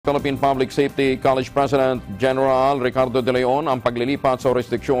Philippine Public Safety College President General Ricardo De Leon ang paglilipat sa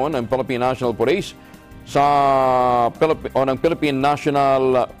hurisdiksyon ng Philippine National Police ng Philippine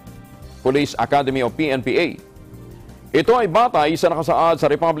National Police Academy o PNPA. Ito ay batay sa nakasaad sa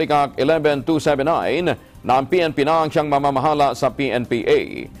Republic Act 11279 na ang PNP na ang siyang mamamahala sa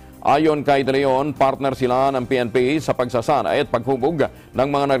PNPA. Ayon kay De Leon, partner sila ng PNP sa pagsasanay at paghubog ng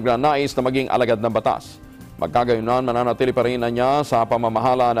mga nagnanais na maging alagad ng batas. Magkagayunan, mananatili pa rin niya sa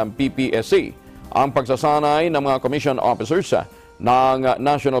pamamahala ng PPSC ang pagsasanay ng mga commission officers ng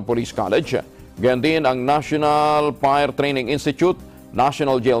National Police College. Ganyan din ang National Fire Training Institute,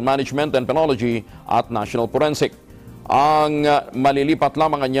 National Jail Management and Penology at National Forensic. Ang malilipat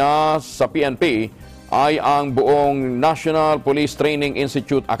lamang niya sa PNP ay ang buong National Police Training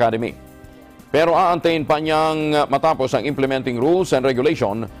Institute Academy. Pero aantayin pa niyang matapos ang implementing rules and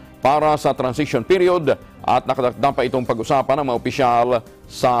regulation para sa transition period at nakadakda pa itong pag-usapan ng mga opisyal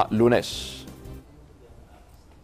sa Lunes.